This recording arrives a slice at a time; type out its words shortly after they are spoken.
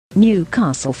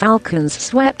Newcastle Falcons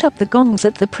swept up the gongs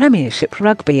at the Premiership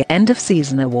Rugby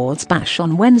End-of-Season Awards Bash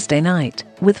on Wednesday night,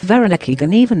 with Vereniki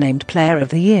Goneva named Player of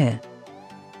the Year.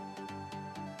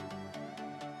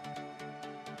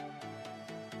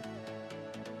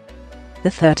 The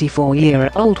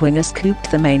 34-year-old winger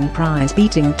scooped the main prize,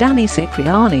 beating Danny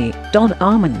Cipriani, Don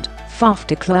Armand, Faf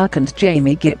de Klerk and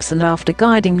Jamie Gibson after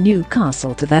guiding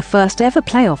Newcastle to their first ever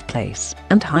playoff place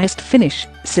and highest finish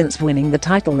since winning the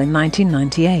title in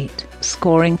 1998,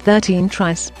 scoring 13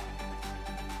 tries.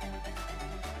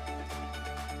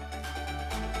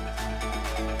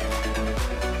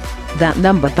 That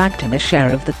number bagged him a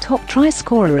share of the top try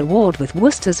scorer award with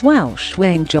Worcester's Welsh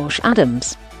wing Josh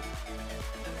Adams.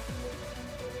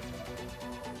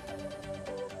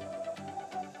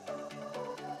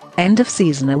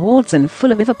 End-of-season awards in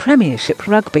full. Aviva Premiership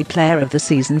Rugby Player of the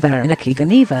Season Vereniki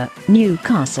Goneva,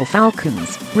 Newcastle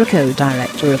Falcons. RICO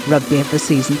Director of Rugby of the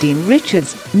Season Dean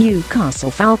Richards, Newcastle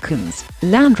Falcons.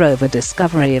 Land Rover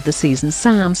Discovery of the Season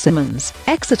Sam Simmons,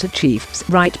 Exeter Chiefs.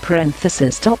 Right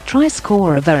parenthesis top try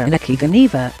scorer Vereniki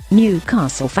Goneva,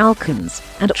 Newcastle Falcons,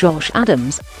 and Josh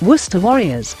Adams, Worcester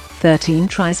Warriors. 13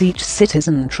 tries each.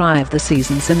 Citizen Try of the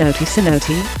Season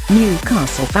Sinoti,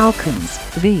 Newcastle Falcons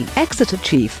v Exeter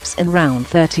Chiefs in round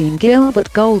 13.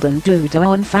 Gilbert Golden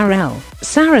Dudo and Farrell,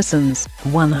 Saracens,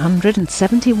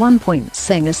 171 points.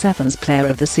 Singer Sevens Player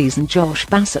of the Season Josh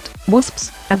Bassett, Wasps.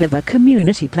 Aviva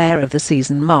Community Player of the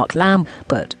Season Mark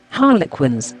Lambert,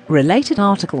 Harlequins. Related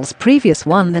articles. Previous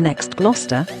one. The Next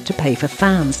Gloucester, to pay for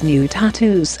fans' new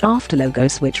tattoos after logo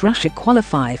switch. Russia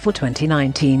qualify for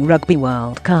 2019 Rugby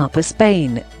World Cup as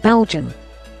Spain, Belgium.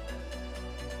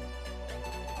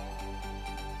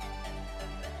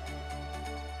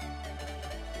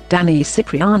 Danny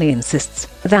Cipriani insists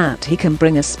that he can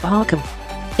bring a spark of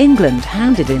England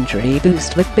handed injury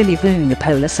boost with Billy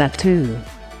Vunipola set 2.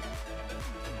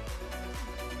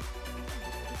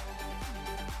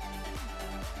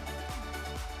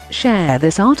 Share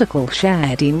this article.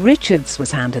 Share. Dean Richards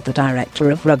was handed the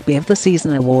Director of Rugby of the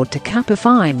Season award to cap a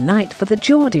fine night for the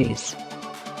Geordies.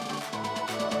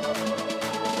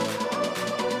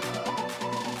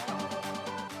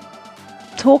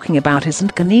 Talking about his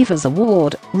and Goneva's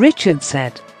award, Richards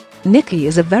said, "Nicky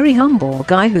is a very humble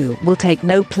guy who will take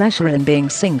no pleasure in being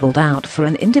singled out for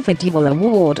an individual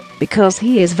award because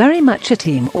he is very much a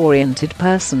team-oriented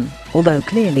person, although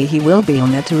clearly he will be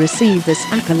honored to receive this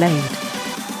accolade."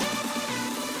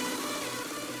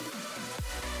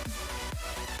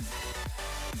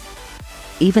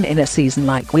 Even in a season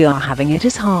like we are having, it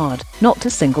is hard not to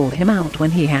single him out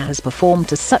when he has performed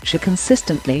to such a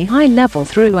consistently high level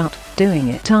throughout, doing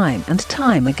it time and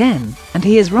time again, and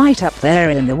he is right up there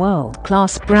in the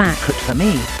world-class bracket for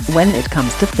me when it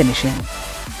comes to finishing.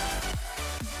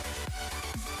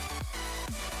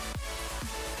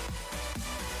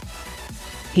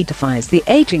 He defies the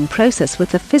aging process with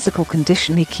the physical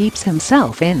condition he keeps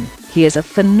himself in. He is a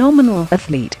phenomenal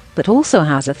athlete, but also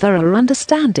has a thorough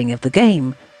understanding of the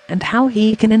game and how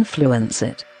he can influence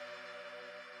it.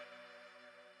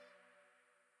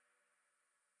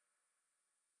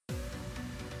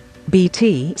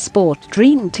 BT Sport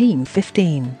Dream Team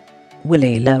 15.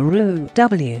 Willie LaRue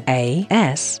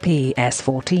WASPS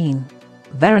 14.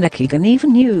 Vereniki Goneva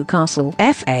Newcastle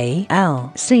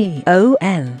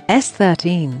FALCONS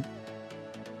 13.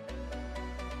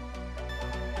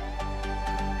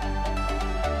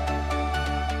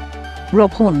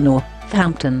 Rob Horn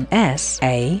Northampton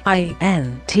SAINTS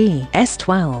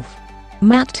 12.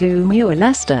 Matt Tumua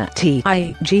Leicester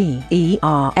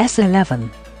TIGERS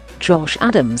 11. Josh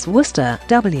Adams Worcester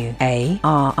WARRIORS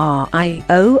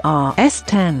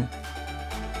 10.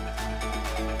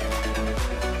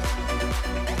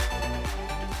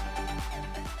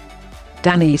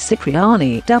 Danny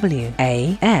Cipriani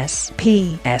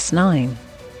WASPS 9.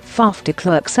 Faf de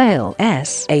Klerk Sale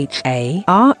SHARKS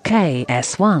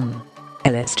 1.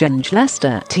 Ellis Genge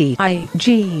Leicester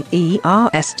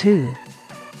TIGERS 2.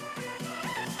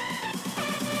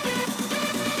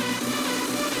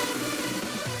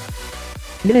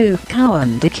 Luke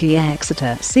Cowan Dickey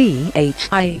Exeter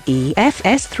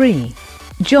CHIEFS 3.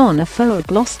 John Afoe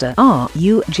Gloucester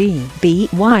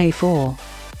RUGBY 4.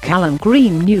 Callum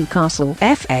Green Newcastle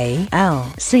FALCONS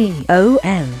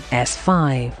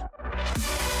 5.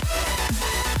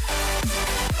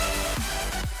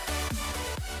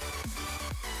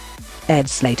 Ed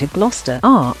Slater Gloucester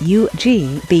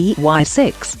RUGBY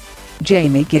 6.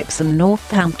 Jamie Gibson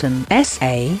Northampton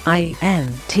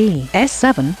SAINTS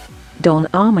 7. Don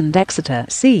Armand Exeter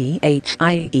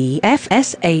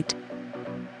CHIEFS 8.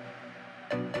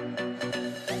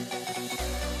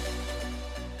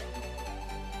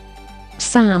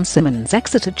 Sam Simmonds,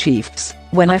 Exeter Chiefs.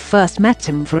 When I first met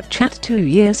him for a chat 2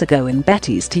 years ago in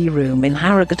Betty's tea room in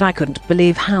Harrogate, I couldn't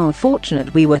believe how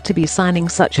fortunate we were to be signing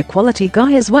such a quality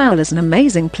guy as well as an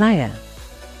amazing player.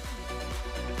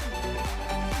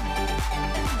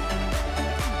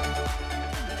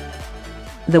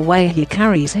 The way he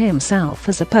carries himself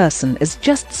as a person is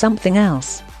just something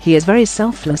else. He is very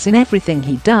selfless in everything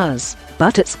he does,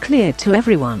 but it's clear to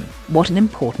everyone what an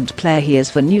important player he is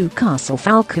for Newcastle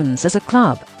Falcons as a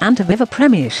club and Aviva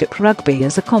Premiership rugby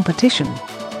as a competition.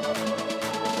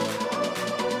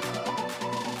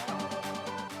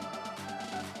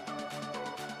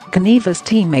 Goneva's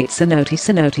teammate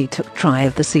Vereniki took try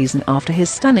of the season after his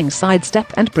stunning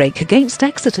sidestep and break against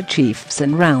Exeter Chiefs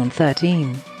in round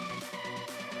 13.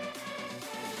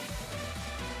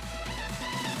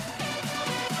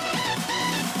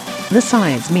 The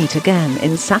sides meet again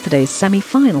in Saturday's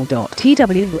semi-final.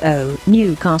 TWO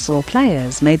Newcastle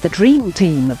players made the Dream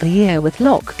Team of the Year with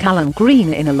lock Callum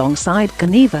Green in alongside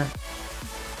Goneva.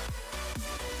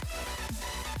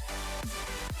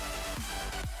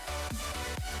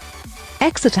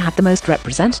 Exeter had the most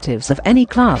representatives of any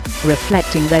club,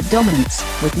 reflecting their dominance,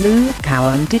 with Luke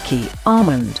Cowan, Dickie,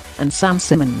 Armand, and Sam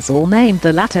Simmonds, all named.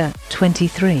 The latter,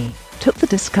 23, took the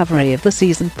Discovery of the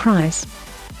Season prize.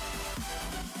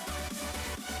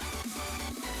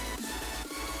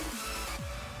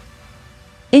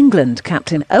 England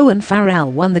captain Owen Farrell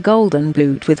won the Golden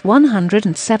Boot with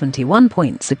 171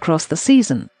 points across the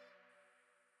season.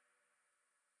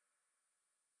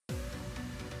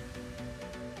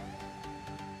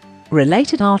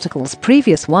 Related articles: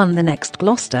 Previous won the next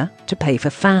Gloucester to pay for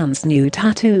fans' new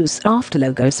tattoos after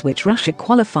logo switch. Russia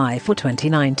qualify for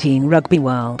 2019 Rugby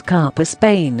World Cup with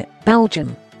Spain,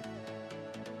 Belgium.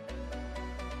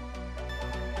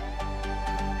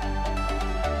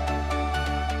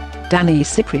 Danny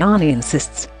Cipriani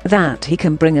insists that he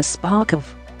can bring a spark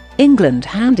of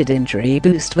England-handed injury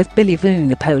boost with Billy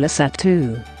Vunipola set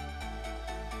too.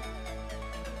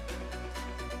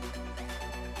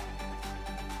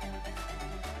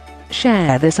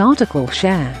 Share this article.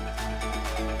 Share.